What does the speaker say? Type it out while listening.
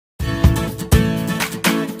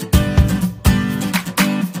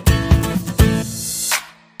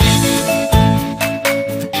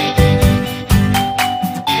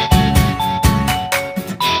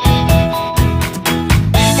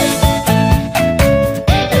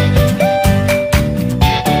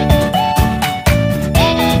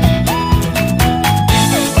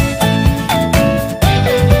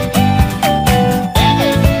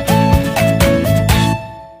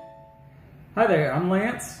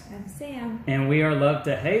I'm Sam. And we are Love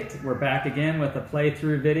to Hate. We're back again with a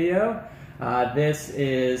playthrough video. This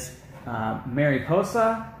is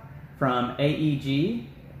Mariposa from AEG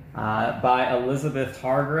by Elizabeth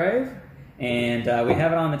Hargrave. And we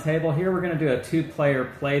have it on the table here. We're going to do a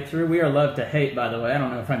 2-player playthrough. We are Love to Hate, by the way. I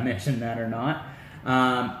don't know if I mentioned that or not.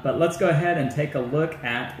 But let's go ahead and take a look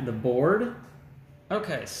at the board.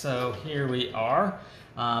 Okay, so here we are.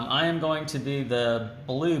 I am going to be the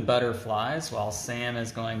blue butterflies, while Sam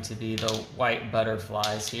is going to be the white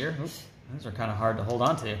butterflies here. Oops, those are kind of hard to hold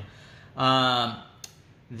on to.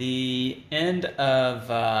 The end of,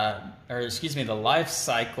 the life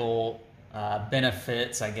cycle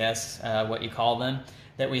benefits, I guess, what you call them,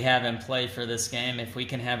 that we have in play for this game. If we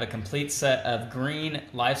can have a complete set of green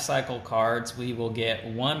life cycle cards, we will get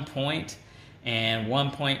 1 point, and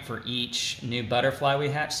 1 point for each new butterfly we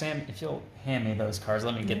hatch. Sam, if you'll hand me those cards,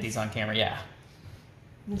 let me get these on camera. Yeah.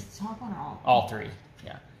 This top one or all? All three,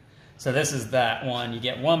 yeah. So this is that one. You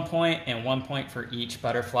get 1 point and 1 point for each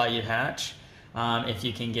butterfly you hatch. If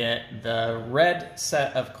you can get the red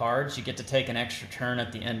set of cards, you get to take an extra turn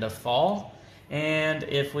at the end of fall. And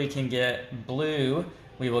if we can get blue,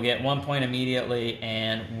 we will get 1 point immediately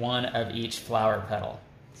and 1 of each flower petal.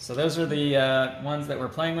 So those are the ones that we're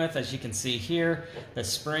playing with. As you can see here, the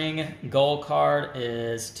spring goal card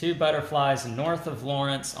is 2 butterflies north of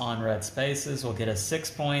Lawrence on red spaces will get us 6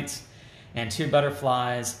 points, and 2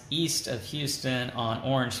 butterflies east of Houston on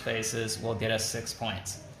orange spaces will get us 6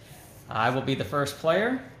 points. I will be the first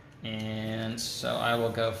player, and so I will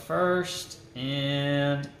go first,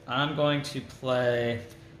 and I'm going to play,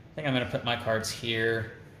 I think I'm going to put my cards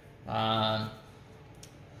here. I'm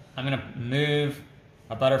going to move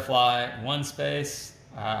a butterfly 1 space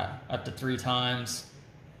up to 3 times,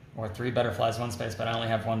 or 3 butterflies 1 space, but I only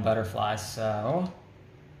have 1 butterfly, so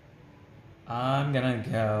I'm gonna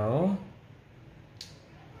go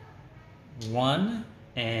 1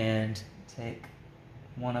 and take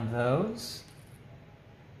 1 of those,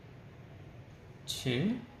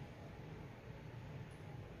 2,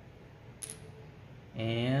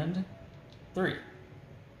 and 3.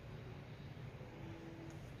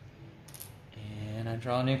 And I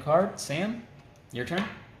draw a new card. Sam, your turn.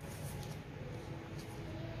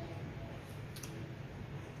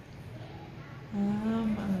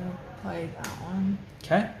 I'm gonna play that one.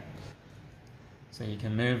 Okay. So you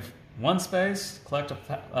can move 1 space, collect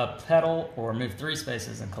a petal, or move 3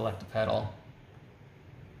 spaces and collect a petal.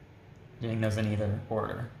 Doing those in either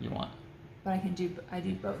order you want. But I do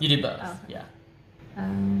both. You do both, okay. Yeah.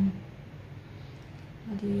 I'll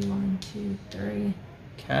do 1, 2, 3.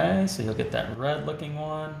 Okay, so you'll get that red looking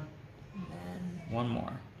one. And then 1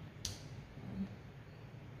 more.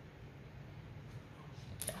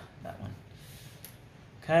 Yeah, that one.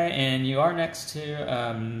 Okay, and you are next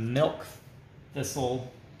to milk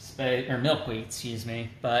thistle space, or milkweed, excuse me,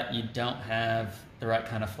 but you don't have the right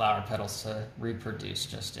kind of flower petals to reproduce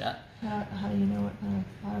just yet. How do you know what kind of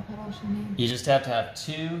flower petals you need? You just have to have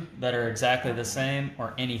 2 that are exactly the same,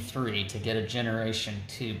 or any 3 to get a generation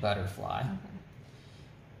 2 butterfly.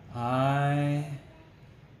 Okay.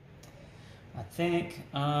 I think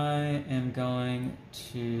I am going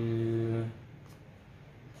to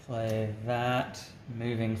play that.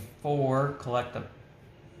 Moving 4, collect a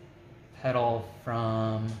petal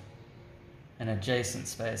from an adjacent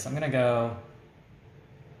space. I'm going to go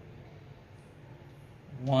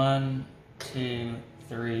 1, 2,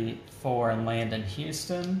 3, 4 and land in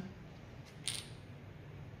Houston.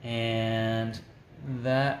 And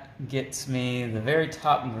that gets me the very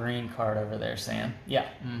top green card over there, Sam. Yeah.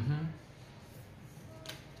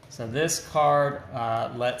 So this card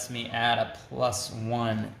lets me add a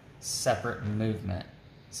 +1 separate movement.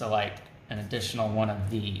 So like an additional 1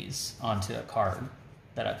 of these onto a card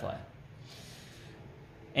that I play.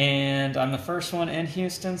 And I'm the first one in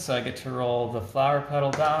Houston, so I get to roll the flower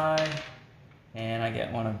petal die. And I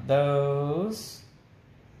get 1 of those.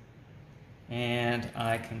 And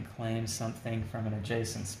I can claim something from an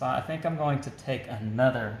adjacent spot. I think I'm going to take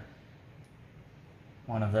another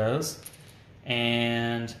 1 of those.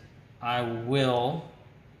 And I will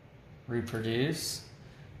reproduce.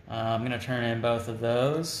 I'm going to turn in both of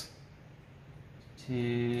those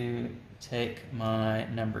to take my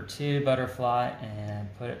number 2 butterfly and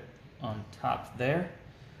put it on top there.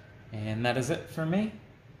 And that is it for me.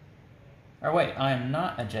 Or wait, I am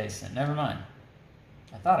not adjacent. Never mind.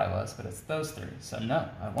 I thought I was, but it's those 3. So no,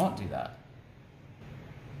 I won't do that.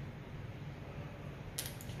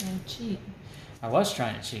 Trying to cheat. I was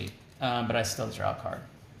trying to cheat, but I still draw a card.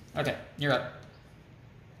 Okay, you're up.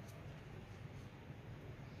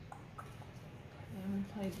 I'm going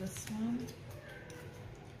to play this one.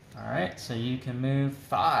 All right, so you can move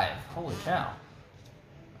 5. Holy cow.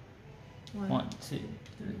 1, 2,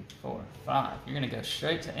 3, 4, 5. You're going to go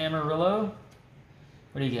straight to Amarillo.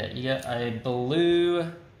 What do you get? You get a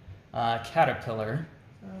blue caterpillar.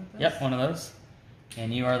 Yep, one of those.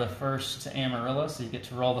 And you are the first to Amarillo, so you get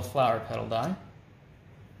to roll the flower petal die.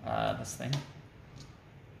 This thing.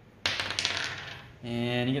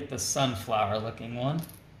 And you get the sunflower looking one.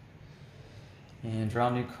 And draw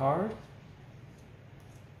a new card.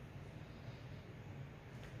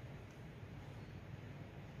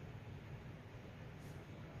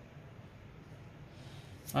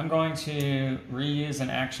 I'm going to reuse an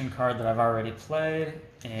action card that I've already played,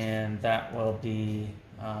 and that will be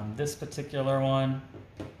this particular one.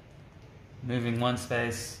 Moving one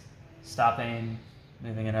space, stopping,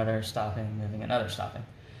 moving another, stopping, moving another, stopping.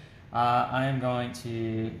 I am going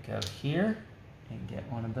to go here and get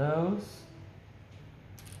one of those.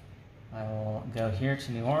 I will go here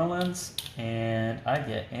to New Orleans, and I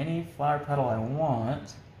get any flower petal I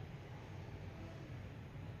want.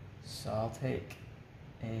 So I'll take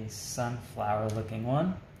a sunflower looking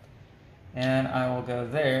one, and I will go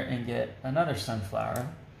there and get another sunflower,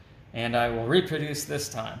 and I will reproduce this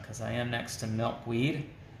time because I am next to milkweed,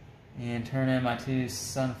 and turn in my 2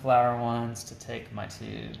 sunflower ones to take my 2,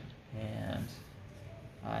 and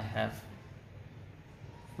I have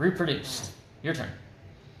reproduced. Your turn.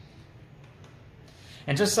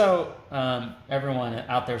 And just so everyone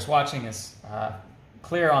out there is watching is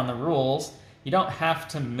clear on the rules, you don't have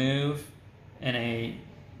to move in a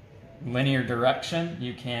linear direction.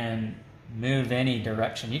 You can move any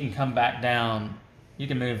direction. You can come back down. You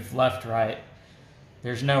can move left, right.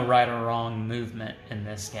 There's no right or wrong movement in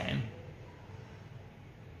this game.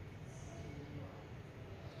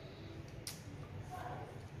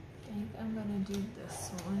 I think I'm going to do this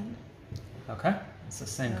one. Okay. It's the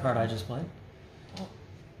same card I just played. Oh.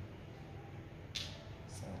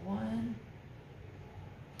 So 1,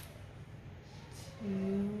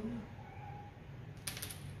 2.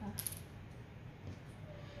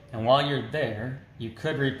 And while you're there, you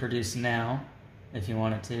could reproduce now if you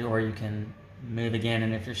wanted to, or you can move again,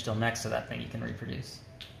 and if you're still next to that thing, you can reproduce.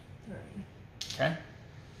 3. Okay?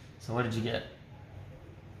 So what did you get?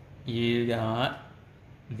 You got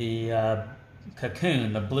the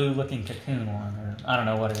cocoon, the blue-looking cocoon one, or I don't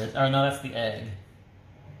know what it is. Or no, that's the egg.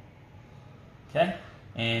 Okay?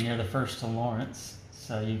 And you're the first to Lawrence,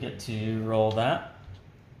 so you get to roll that.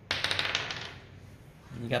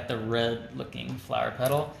 You got the red-looking flower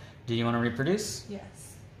petal. Do you want to reproduce?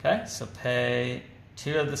 Yes. Okay, so pay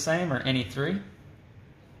 2 of the same, or any 3.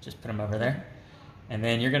 Just put them over there. And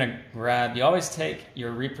then you're going to grab, you always take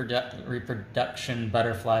your reproduction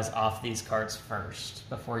butterflies off these cards first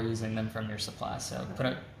before using them from your supply. So put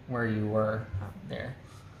it where you were there.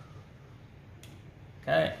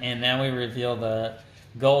 Okay, and now we reveal the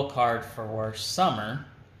goal card for summer.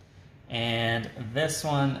 And this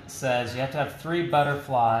one says you have to have 3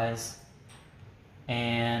 butterflies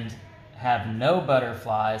and have no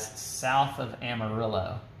butterflies south of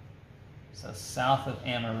Amarillo. So south of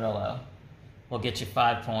Amarillo will get you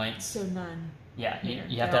 5 points. So none. Yeah,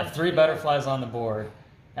 you have to have 3 butterflies on the board,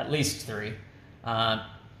 at least 3. But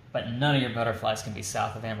none of your butterflies can be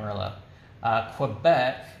south of Amarillo.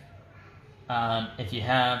 Quebec, if you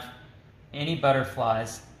have any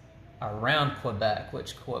butterflies around Quebec,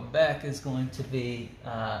 which Quebec is going to be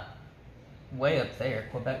way up there,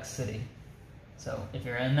 Quebec City. So if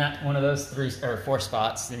you're in that one of those 3 or 4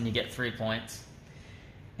 spots, then you get 3 points.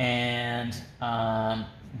 And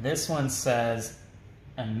this one says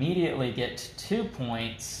immediately get 2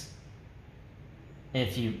 points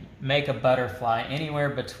if you make a butterfly anywhere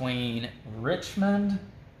between Richmond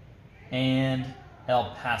and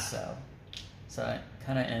El Paso. So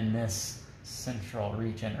kind of in this central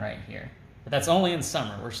region right here. But that's only in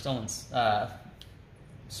summer. We're still in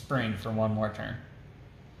spring for one more turn.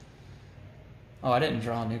 Oh, I didn't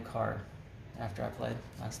draw a new card after I played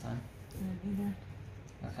last time. I didn't either.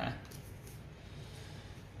 Okay.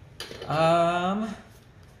 I'm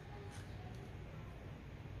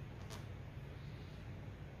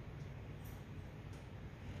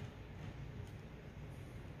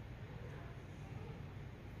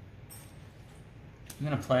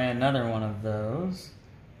going to play another one of those.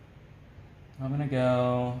 I'm going to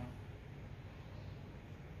go...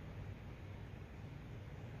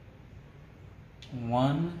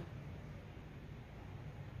 One,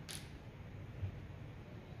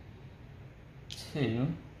 2,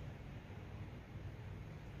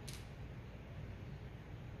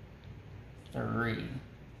 3.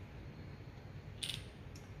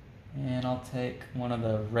 And I'll take one of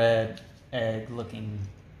the red egg looking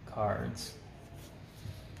cards.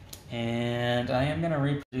 And I am going to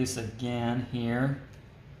reproduce again here.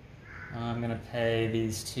 I'm going to pay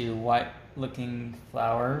these 2 white-looking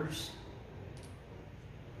flowers.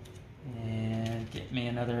 And get me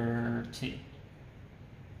another 2.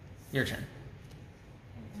 Your turn.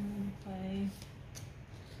 I'm gonna play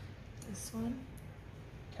this one.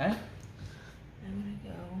 Okay. I'm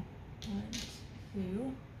gonna go 1, 2.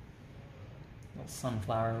 Little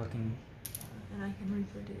sunflower looking. And I can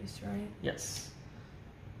reproduce, right? Yes.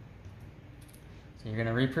 So you're going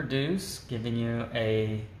to reproduce, giving you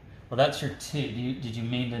a... Well, that's your 2. Did you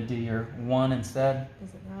mean to do your 1 instead?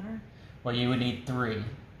 Does it matter? Well, you would need 3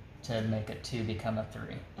 to make a 2 become a 3. Oh,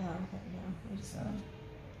 okay, no. I just... So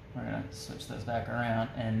we're going to switch those back around,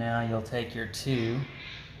 and now you'll take your 2, your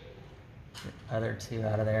other 2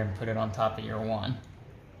 out of there, and put it on top of your 1.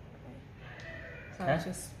 So Okay. it's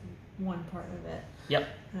just one part of it. Yep.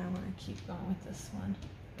 And I want to keep going with this one.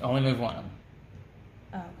 Only move 1 of them.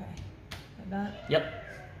 Oh, okay. Like that? Yep.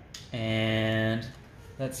 And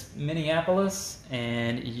that's Minneapolis,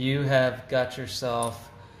 and you have got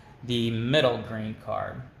yourself the middle green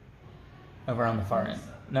card over on the far end.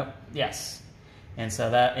 Nope. Yes. And so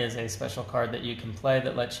that is a special card that you can play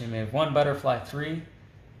that lets you move 1 butterfly 3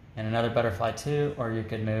 and another butterfly 2, or you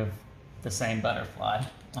could move the same butterfly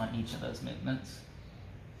on each of those movements.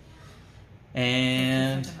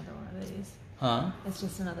 And It's just another one of these. huh? It's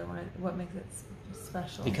just another one. What makes it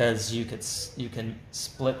special? Because you can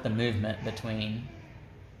split the movement between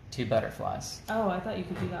 2 butterflies. Oh, I thought you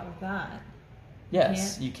could do that with that.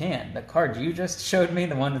 Yes, you can. The card you just showed me,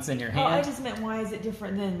 the one that's in your hand. Oh, I just meant why is it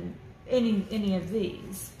different than any of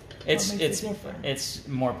these? it's what makes it different? It's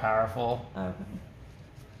more powerful.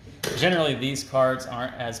 Okay. Generally, these cards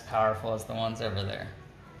aren't as powerful as the ones over there.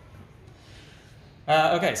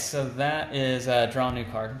 Okay, so that is draw a new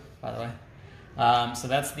card, by the way. So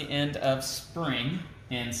that's the end of spring,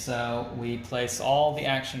 and so we place all the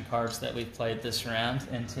action cards that we've played this round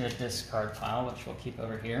into a discard pile, which we'll keep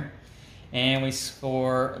over here, and we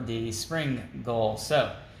score the spring goal.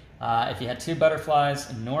 So if you had 2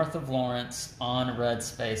 butterflies north of Lawrence on red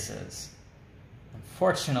spaces,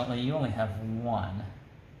 unfortunately you only have 1,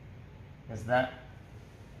 because that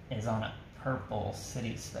is on a purple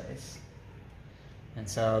city space. And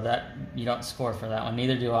so that you don't score for that one,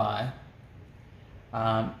 neither do I.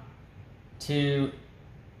 2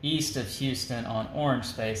 east of Houston on orange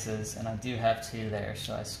spaces, and I do have 2 there,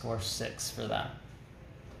 so I score 6 for that.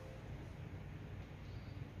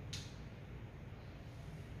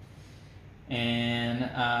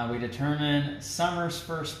 And we determine summer's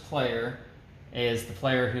first player is the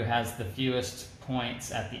player who has the fewest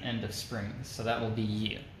points at the end of spring, so that will be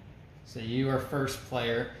you. So you are first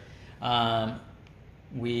player.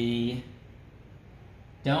 We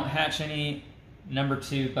don't hatch any number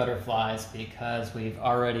 2 butterflies because we've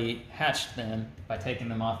already hatched them by taking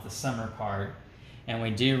them off the summer card, and we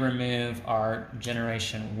do remove our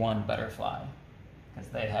generation 1 butterfly because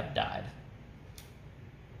they have died.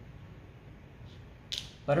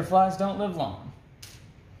 Butterflies don't live long.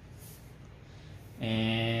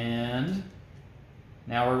 And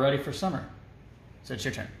now we're ready for summer. So it's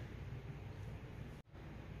your turn.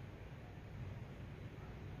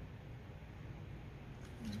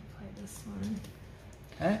 Play this one.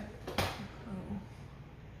 Okay. Oh.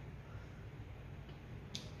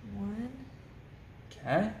 1.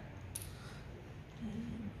 Okay.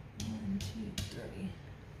 And 1, 2, 3. And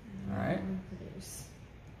All right. I'll reproduce.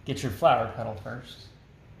 Get your flower petal first.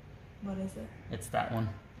 What is it? It's that one.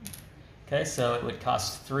 Okay, so it would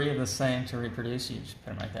cost 3 of the same to reproduce. You just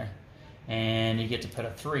put them right there. And you get to put a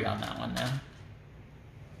 3 on that one now.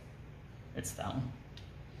 It's that one.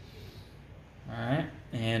 All right,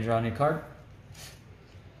 and draw a new card.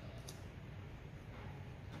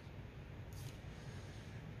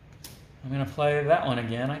 I'm going to play that one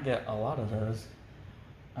again. I get a lot of those.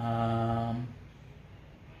 I'm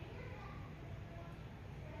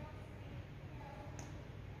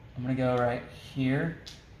going to go right here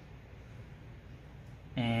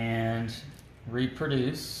and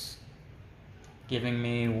reproduce, giving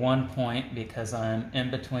me 1 point because I'm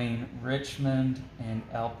in between Richmond and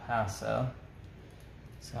El Paso.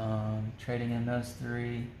 So I'm trading in those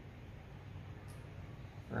 3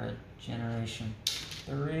 for a generation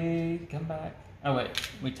 3. Come back. Oh wait,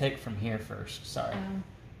 we take from here first. Sorry.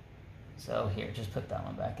 So here, just put that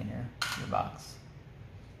one back in your box.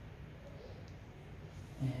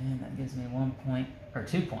 And that gives me 1 point, or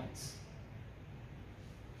 2 points.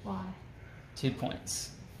 Why? 2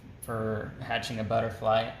 points for hatching a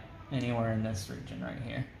butterfly anywhere in this region right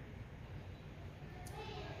here.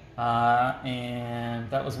 And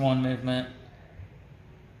that was 1 movement.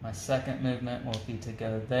 my second movement will be to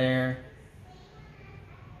go there,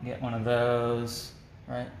 get one of those,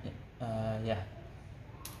 right? Yeah.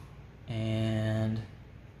 And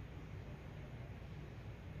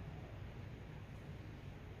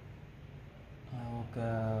I will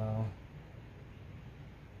go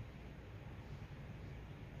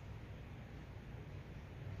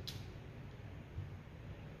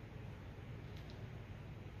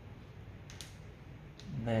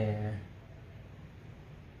there,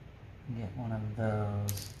 get one of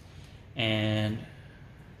those, and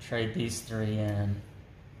trade these 3 in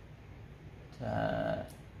to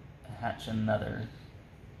hatch another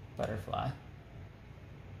butterfly.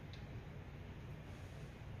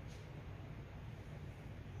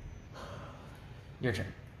 Your turn.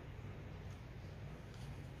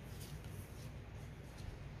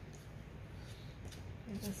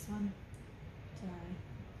 This one.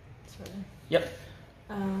 Sorry. Yep.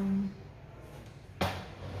 Let's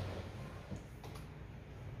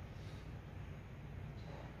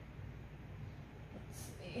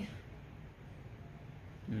see.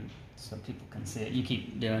 So people can see it. You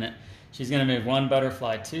keep doing it. She's going to move 1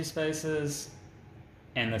 butterfly 2 spaces,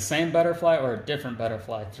 and the same butterfly or a different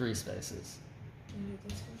butterfly 3 spaces. Do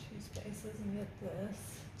this for 2 spaces and get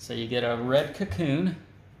this. So you get a red cocoon,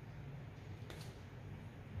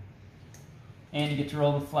 and you get to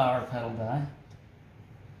roll the flower petal die.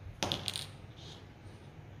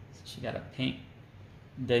 She got a pink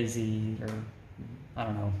daisy, or I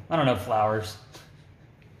don't know flowers.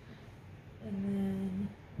 And then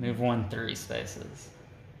move 1 3 spaces.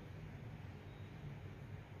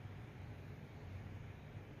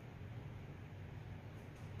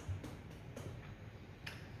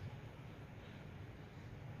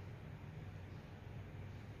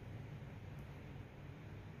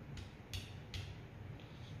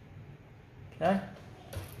 Okay.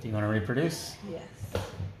 Do you want to reproduce? yes.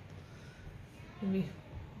 Maybe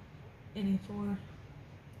any 4.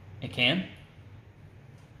 It can.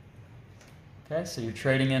 Okay, so you're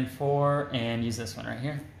trading in 4 and use this one right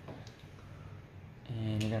here.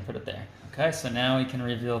 And you're going to put it there. Okay, so now we can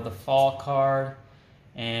reveal the fall card.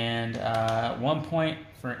 And 1 point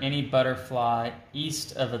for any butterfly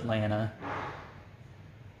east of Atlanta.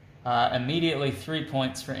 Immediately 3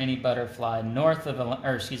 points for any butterfly north of,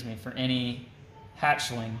 for any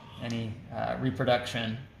hatchling, any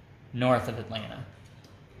reproduction north of Atlanta.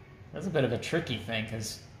 That's a bit of a tricky thing,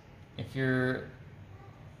 because if you're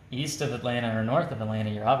east of Atlanta or north of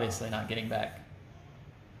Atlanta, you're obviously not getting back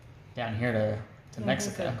down here to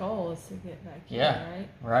Mexico. The goal is to get back here, Yeah, right?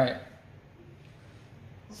 right.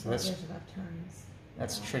 So There's that's, enough turns.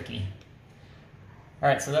 that's tricky. All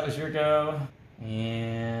right, so that was your go.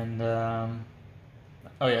 And, oh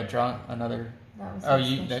yeah, draw another. That was Oh, my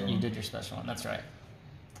special. you did your special one. That's right.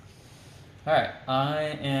 All right,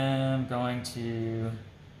 I'm going to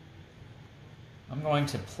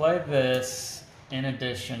play this in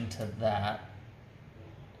addition to that,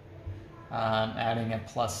 adding a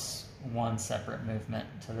 +1 separate movement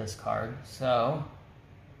to this card. So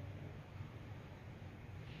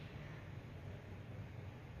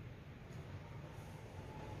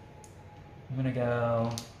I'm gonna go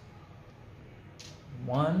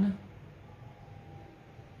 1.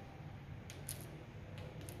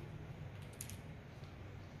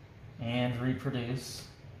 And reproduce.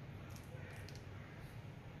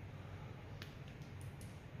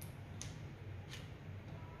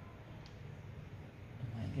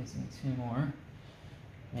 And that gives me 2 more.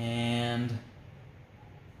 And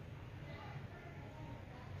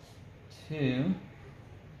 2.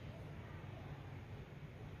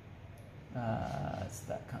 It's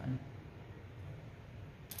that kind.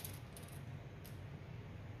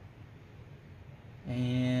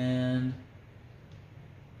 And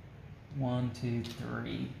 1 2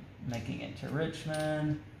 3, making it to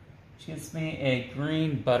Richmond, which gives me a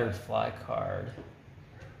green butterfly card.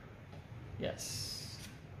 Yes.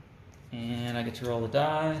 And I get to roll the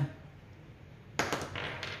die.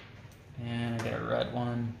 And I get a red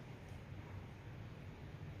one.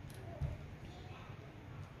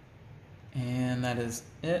 And that is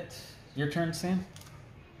it. Your turn, Sam.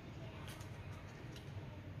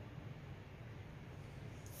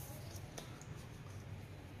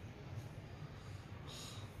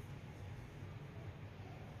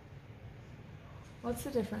 What's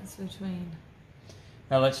the difference between?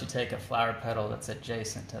 That lets you take a flower petal that's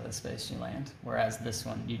adjacent to the space you land, whereas this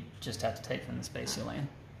one you just have to take from the space you land.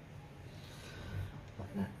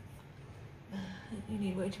 You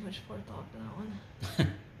need way too much forethought for that one.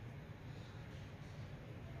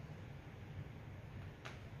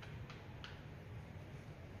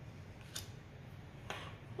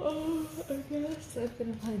 Oh, I guess. So I'm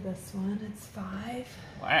gonna play this one. It's 5.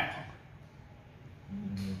 Wow.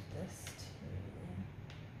 I'm gonna move this to.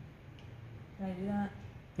 Can I do that?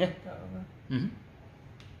 Yeah. Go over. Mm-hmm.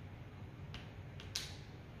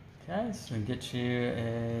 Okay, so we get you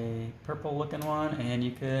a purple looking one, and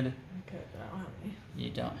you could. Okay, but I don't have any. You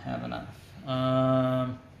don't have enough.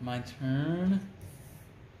 My turn.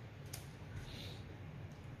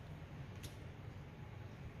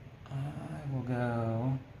 I will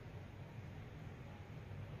go.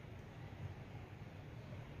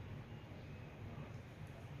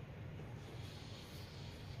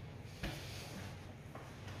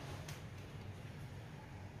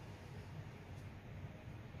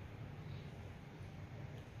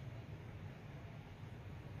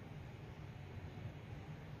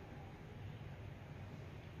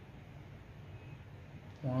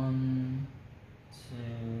 One,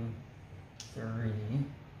 two, three.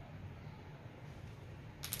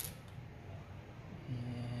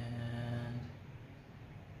 And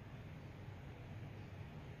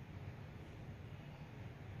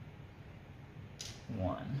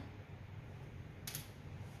one.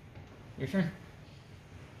 Your turn.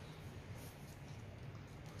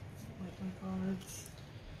 Wipe my cards.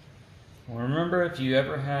 Well, remember, if you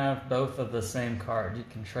ever have both of the same card, you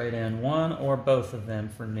can trade in one or both of them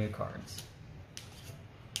for new cards.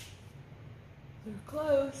 They're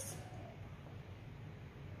close.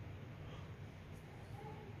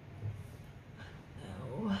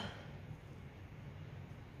 No.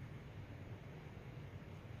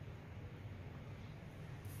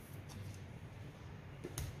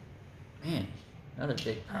 Man, another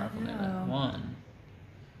big powerful I know. movement. 1,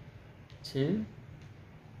 2,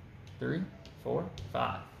 3, 4,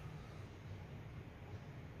 5.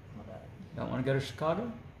 Hold up. Don't want to go to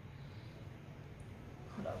Chicago?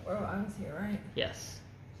 Hold up. Oh, I was here, right? Yes.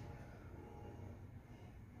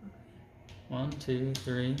 Okay. 1, 2,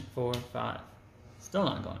 3, 4, 5. Still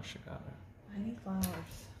not going to Chicago. I need flowers.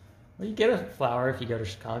 Well, you get a flower if you go to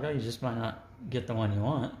Chicago. You just might not get the one you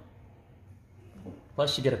want.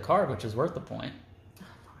 Plus, you get a card, which is worth the point.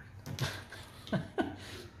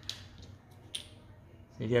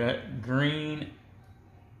 So you get a green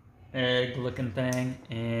egg-looking thing,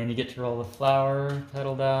 and you get to roll the flower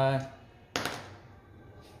petal die.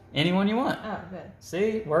 Anyone you want. Oh, good.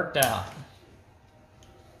 See? Worked out.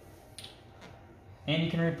 And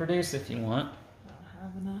you can reproduce if you want. I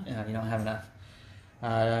don't have enough. Yeah, you don't have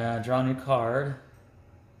enough. Draw a new card.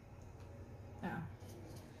 Oh.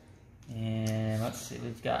 And let's see,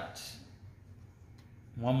 we've got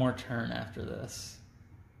one more turn after this.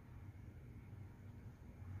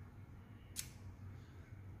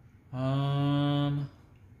 I'm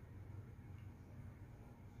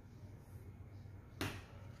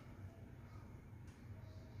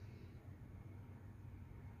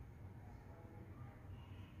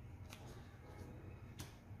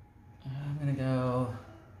gonna go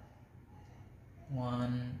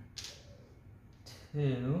 1,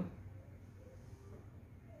 2,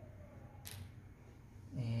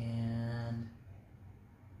 and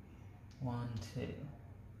 1, 2.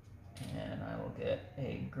 And I will get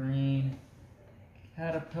a green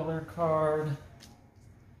caterpillar card.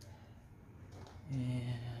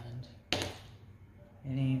 And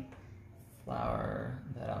any flower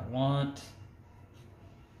that I want.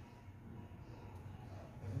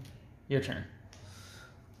 Your turn.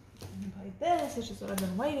 I'm gonna play this, which is what I've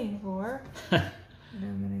been waiting for. And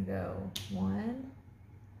I'm gonna go 1,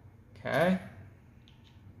 Okay.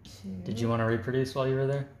 2. Did you want to reproduce while you were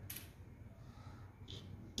there?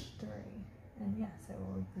 3. And yes, it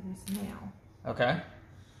will reproduce now. Okay.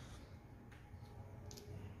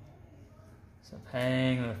 So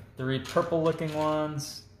paying the 3 purple looking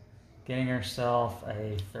ones, getting herself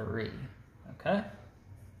a 3. Okay.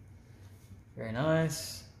 Very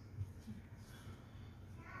nice.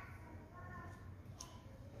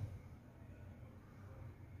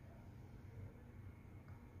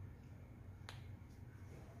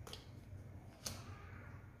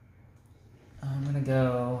 I'm gonna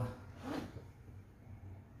go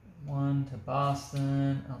 1 to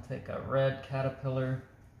Boston. I'll take a red caterpillar.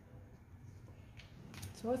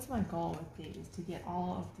 So what's my goal with these? To get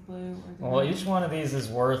all of the blue or the Well, green? each one of these is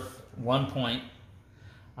worth 1 point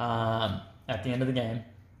at the end of the game.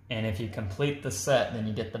 And if you complete the set, then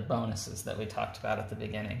you get the bonuses that we talked about at the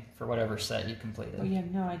beginning for whatever set you completed. Well, you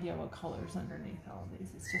have no idea what color's underneath all of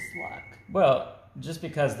these. It's just luck. Well, just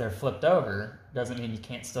because they're flipped over doesn't mean you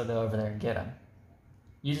can't still go over there and get them.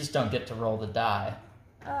 You just don't get to roll the die.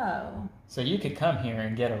 Oh. So you could come here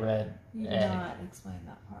and get a red You did egg. not explain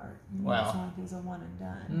that part. You Well. made it sound like it was a one and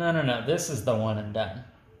done. No. This is the one and done.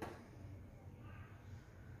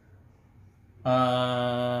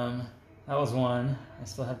 That was one. I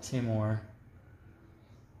still have two more.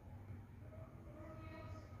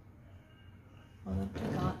 Well, then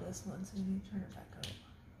I got this one, so you need to turn it back up.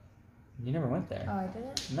 You never went there. Oh, I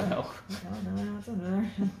didn't? No. No, it's in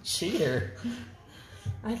there. Cheater.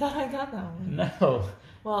 I thought I got that one. No.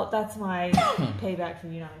 Well, that's my payback for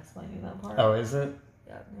you not explaining that part. Oh, is it?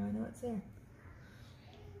 Yeah, now I know it's there.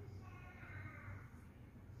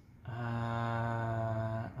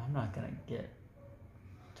 I'm not gonna get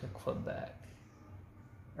to Quebec.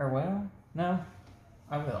 Or well, no,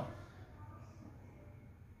 I will.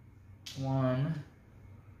 One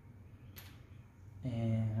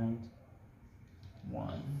and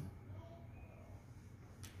one.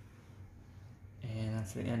 And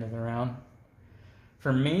that's the end of the round.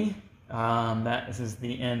 For me, this is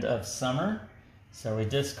the end of summer. So we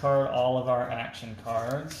discard all of our action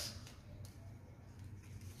cards.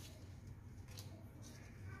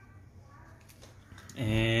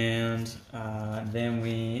 And then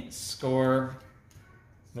we score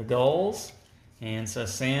the goals. And so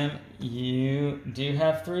Sam, you do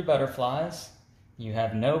have 3 butterflies. You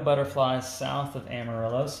have no butterflies south of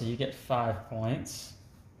Amarillo, so you get 5 points.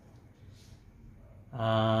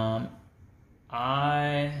 I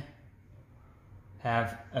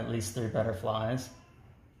have at least 3 butterflies,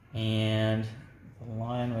 and the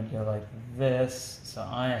line would go like this. So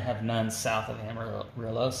I have none south of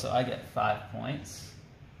Amarillo, so I get 5 points.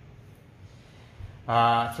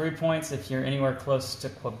 3 points if you're anywhere close to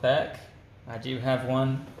Quebec. I do have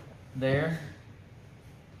one there.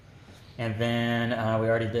 And then we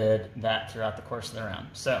already did that throughout the course of the round.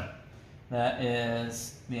 So that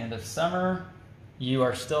is the end of summer. You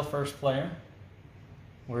are still first player.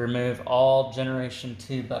 We remove all Generation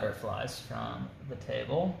 2 butterflies from the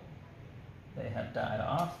table. They have died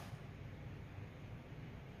off.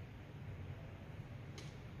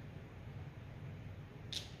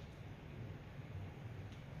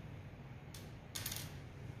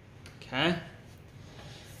 Okay.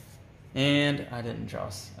 And I didn't draw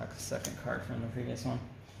a second card from the previous one.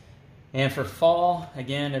 And for fall,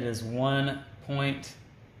 again, it is 1 point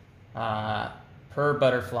per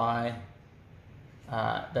butterfly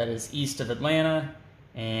that is east of Atlanta.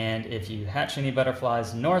 And if you hatch any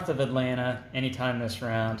butterflies north of Atlanta anytime this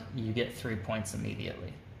round, you get 3 points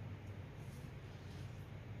immediately.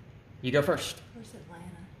 You go first. Where's Atlanta?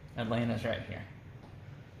 Atlanta's right here.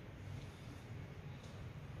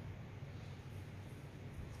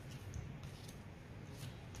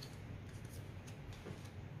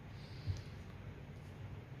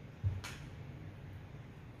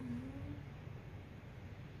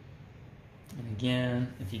 And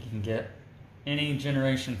again, if you can get any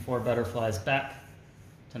Generation 4 butterflies back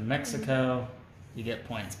to Mexico, you get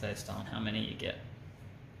points based on how many you get.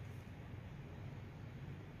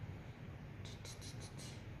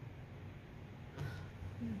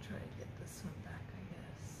 I'm going to try to get this one back, I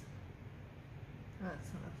guess. Oh,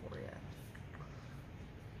 it's not a 4 yet.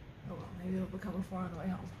 Oh well, maybe it'll become a 4 on the way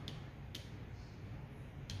home.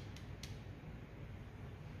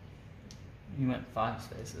 You went 5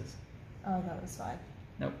 spaces. Oh, that was 5.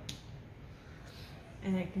 Nope.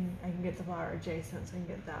 And I can get the flower adjacent, so I can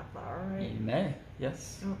get that flower, right? You may,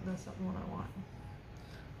 yes. Oh, that's not the one I want.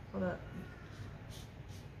 Hold up.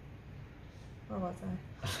 What was I?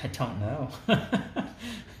 I don't know.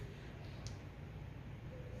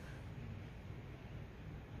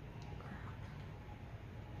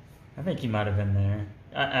 I think you might have been there.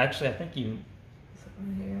 Actually, I think you. Is it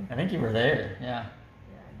right here? I think you were there. Yeah. Yeah,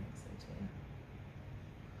 I think so too.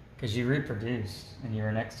 Because you reproduced and you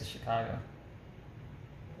were next to Chicago.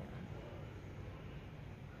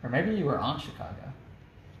 Or maybe you were on Chicago.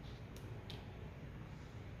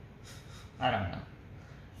 I don't know.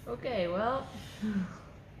 Okay, well,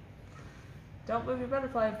 don't move your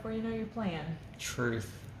butterfly before you know your plan.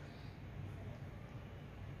 Truth.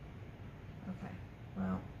 Okay,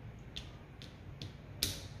 well.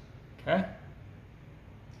 Okay.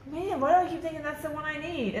 Man, why do I keep thinking that's the one I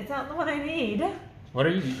need? It's not the one I need. What are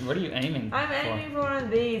you aiming for? I'm aiming for one of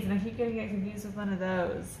these, and I keep getting confused with one of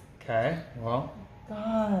those. Okay, well.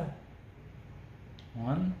 God.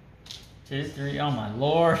 1, 2, 3. Oh my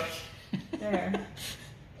lord. There.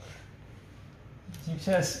 You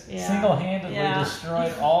just single-handedly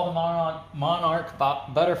destroyed all the monarch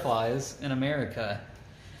butterflies in America.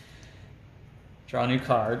 Draw a new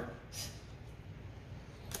card.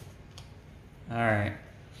 Alright.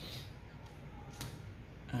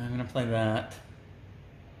 I'm going to play that.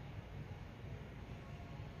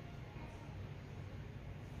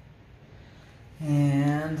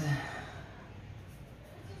 And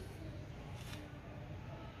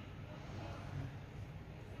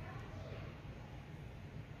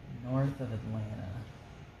Atlanta.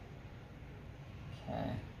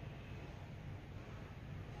 Okay.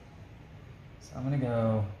 So I'm gonna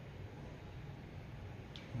go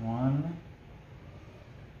 1.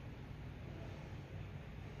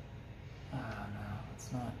 Oh no,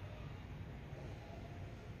 it's not.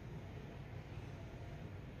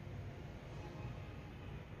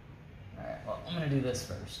 Alright, well, I'm gonna do this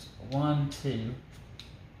first. 1, 2.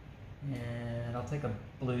 And I'll take a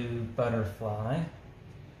blue butterfly.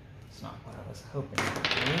 It's not what I was hoping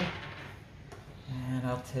to do. And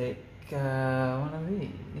I'll take one of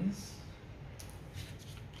these.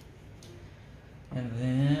 And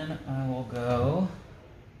then I will go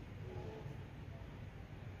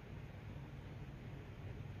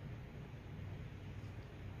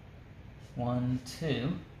one,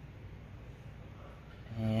 2.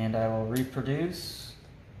 And I will reproduce,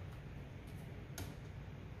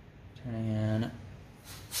 turning in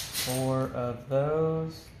 4 of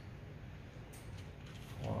those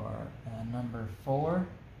for number 4.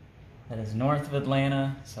 That is north of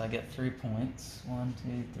Atlanta, so I get 3 points. 1,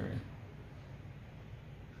 2, 3.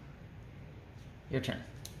 Your turn.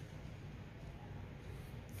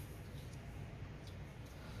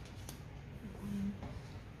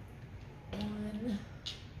 One.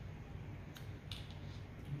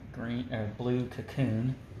 Green or blue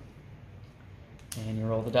cocoon, and you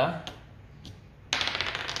roll the die.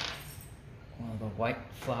 One of the white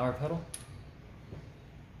flower petal.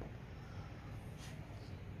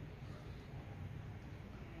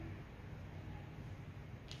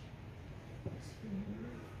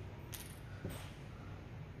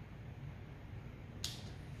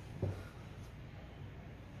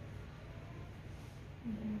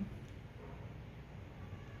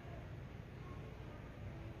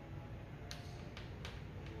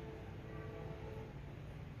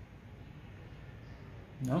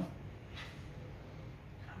 No?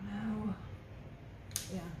 Oh no.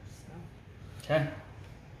 Yeah, so. Okay.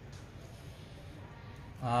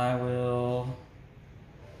 I will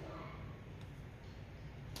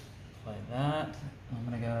play that. I'm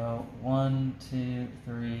gonna go 1, 2,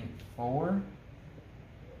 3, 4.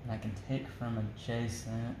 And I can take from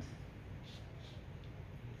adjacent.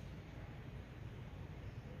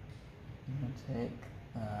 I'm gonna take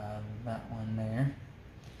that one there.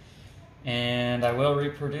 And I will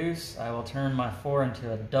reproduce. I will turn my 4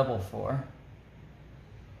 into a double 4.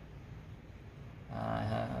 I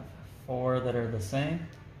have 4 that are the same.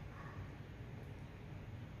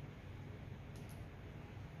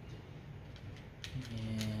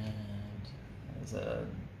 And there's a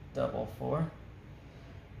double 4.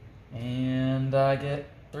 And I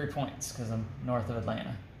get 3 points because I'm north of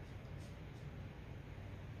Atlanta.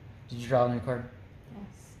 Did you draw a new card?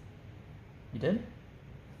 Yes. You did?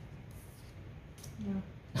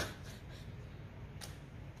 No.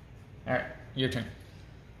 Alright, your turn.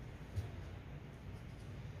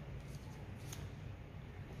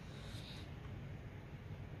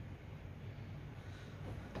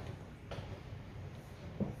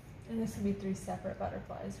 And this would be 3 separate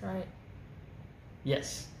butterflies, right?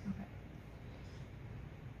 Yes. Okay.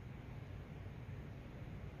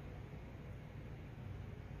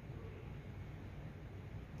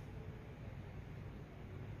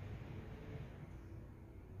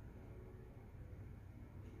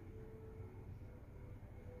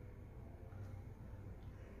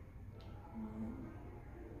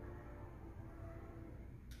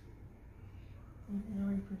 And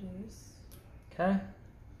reproduce. Okay.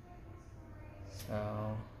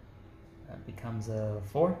 So that becomes a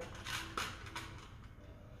 4.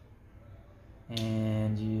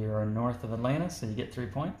 And you're north of Atlanta, so you get 3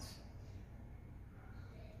 points.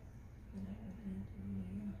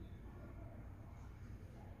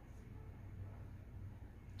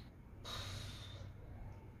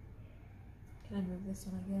 Can I move this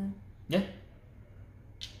one again? Yeah.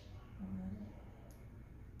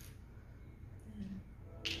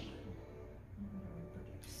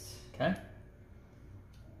 Okay.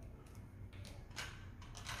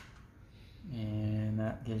 And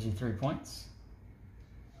that gives you 3 points.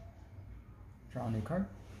 Draw a new card.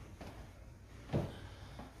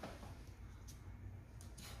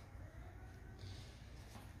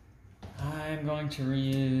 I'm going to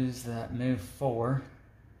reuse that move 4.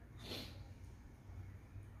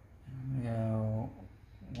 I'm going to go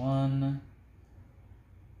 1,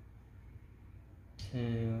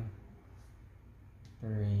 2,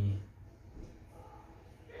 3,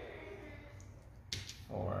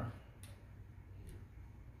 4.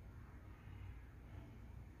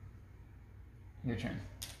 Your turn.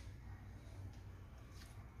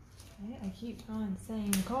 Okay, I keep drawing the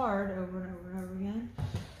same card over and over and over again.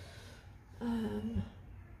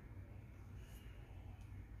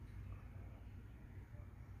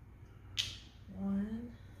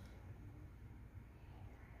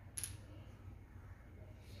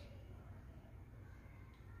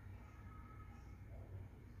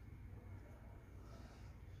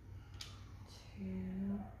 2.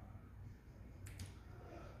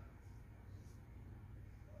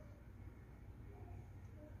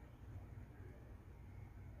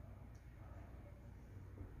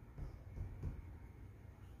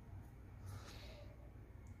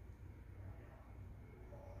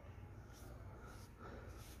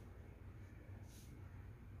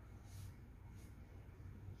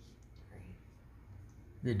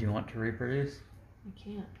 Did you want to reproduce? I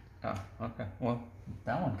can't. Oh, okay. Well,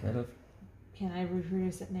 that one could have. Can I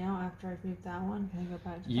reproduce it now after I've moved that one? Can I go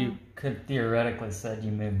back to You that? could theoretically said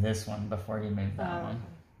you moved this one before you moved that one.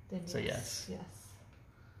 Then So yes. Yes.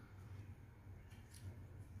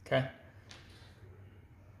 Okay.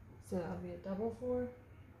 So that'll be a double 4?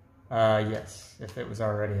 Yes. If it was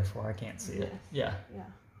already a 4, I can't see it. Yes. Yeah. Yeah.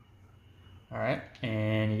 All right,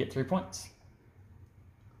 and you get 3 points.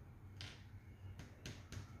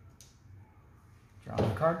 Draw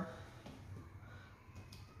a card.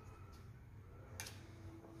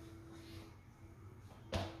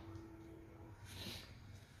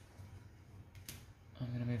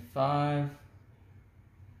 I'm gonna move 5.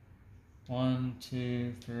 1,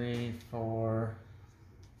 2, 3, 4,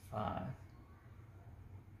 5.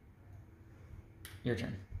 Your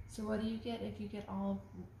turn. So what do you get if you get all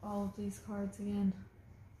of these cards again?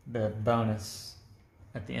 The bonus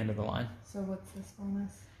at the end of the line. So what's this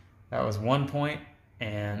bonus? That was 1 point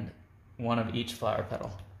and 1 of each flower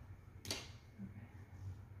petal. Okay.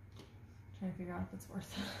 Trying to figure out if it's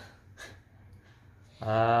worth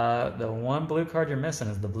it. The one blue card you're missing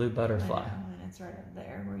is the blue butterfly. I know, and it's right up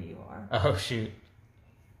there where you are. Oh shoot.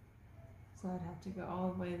 So I'd have to go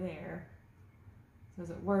all the way there. So is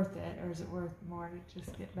it worth it, or is it worth more to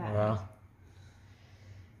just get back? Well,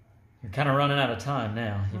 you're kind of running out of time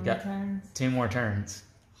now. You've got turns? 2 more turns.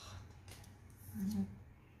 Mm-hmm.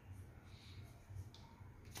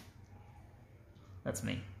 That's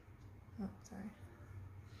me. Oh, sorry.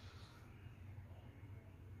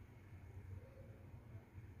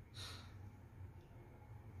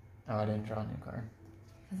 Oh, I didn't draw a new card.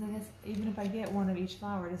 Because I guess even if I get 1 of each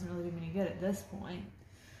flower, it doesn't really do me any good at this point.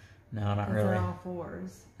 No, not 'Cause really. they're all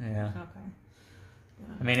 4s. Yeah. Okay.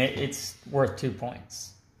 Yeah. I mean, it's worth 2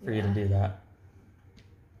 points for you to do that.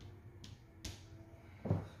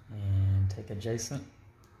 And take adjacent.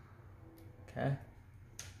 Okay.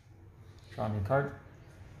 Draw a new card.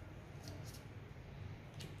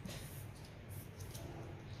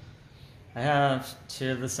 I have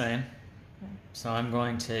 2 of the same. Okay. So I'm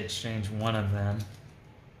going to exchange 1 of them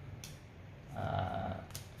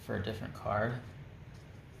for a different card.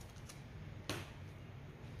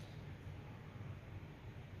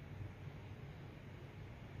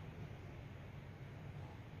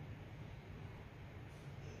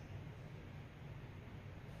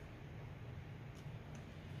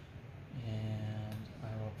 And I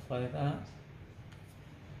will play that.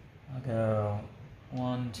 I'll go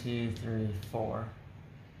 1, 2, 3, 4.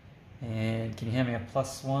 And can you hand me a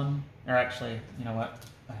 +1? Or actually, you know what?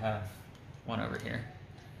 I have 1 over here.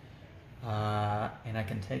 And I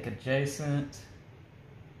can take adjacent.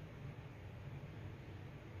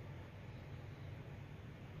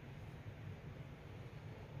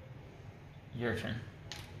 Your turn.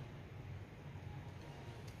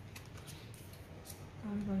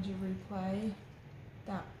 I'm going to replay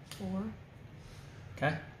that 4.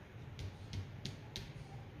 Okay.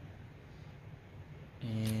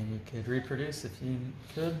 And you could reproduce if you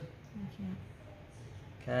could. I can't.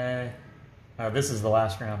 Okay. Oh, this is the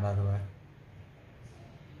last round, by the way.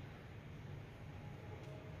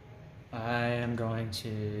 I am going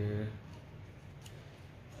to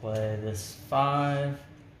play this 5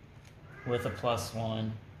 with a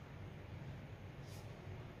 +1.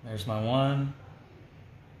 There's my 1.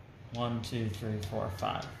 1, 2, 3, 4,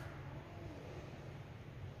 5.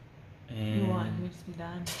 And You won. You just be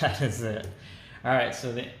done. that is it. All right,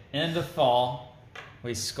 so the end of fall,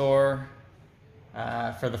 we score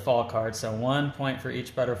for the fall card. So 1 point for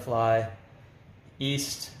each butterfly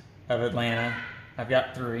east of Atlanta. I've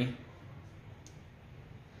got 3.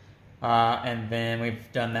 And then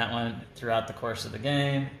we've done that one throughout the course of the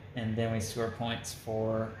game. And then we score points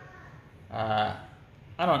for, I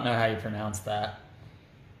don't know how you pronounce that.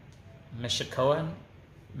 Michikoan?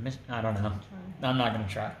 I don't know. I'm not going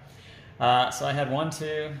to try. So I had 1,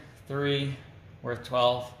 2, 3, worth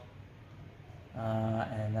 12.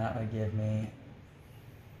 And that would give me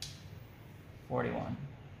 41.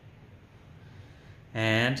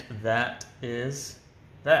 And that is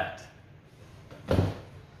that.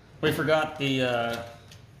 We forgot the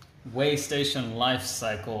way station life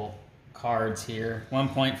cycle cards here. 1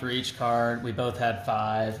 point for each card. We both had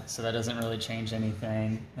 5, so that doesn't really change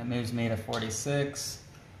anything. That moves me to 46.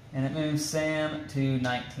 And it moves Sam to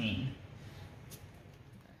 19.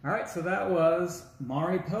 All right, so that was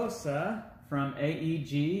Mariposa from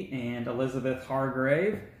AEG and Elizabeth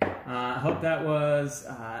Hargrave. I hope that was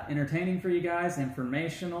entertaining for you guys,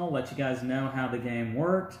 informational, let you guys know how the game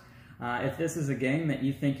worked. If this is a game that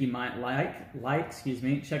you think you might like,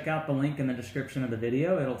 check out the link in the description of the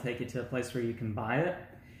video. It'll take you to a place where you can buy it.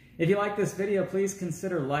 If you like this video, please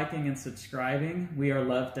consider liking and subscribing. We are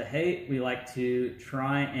Love to Hate. We like to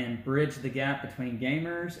try and bridge the gap between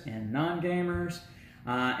gamers and non-gamers.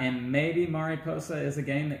 And maybe Mariposa is a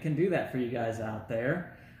game that can do that for you guys out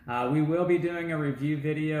there. We will be doing a review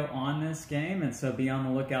video on this game, and so be on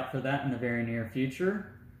the lookout for that in the very near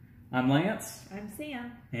future. I'm Lance. I'm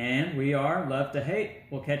Sam. And we are Love to Hate.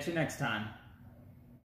 We'll catch you next time.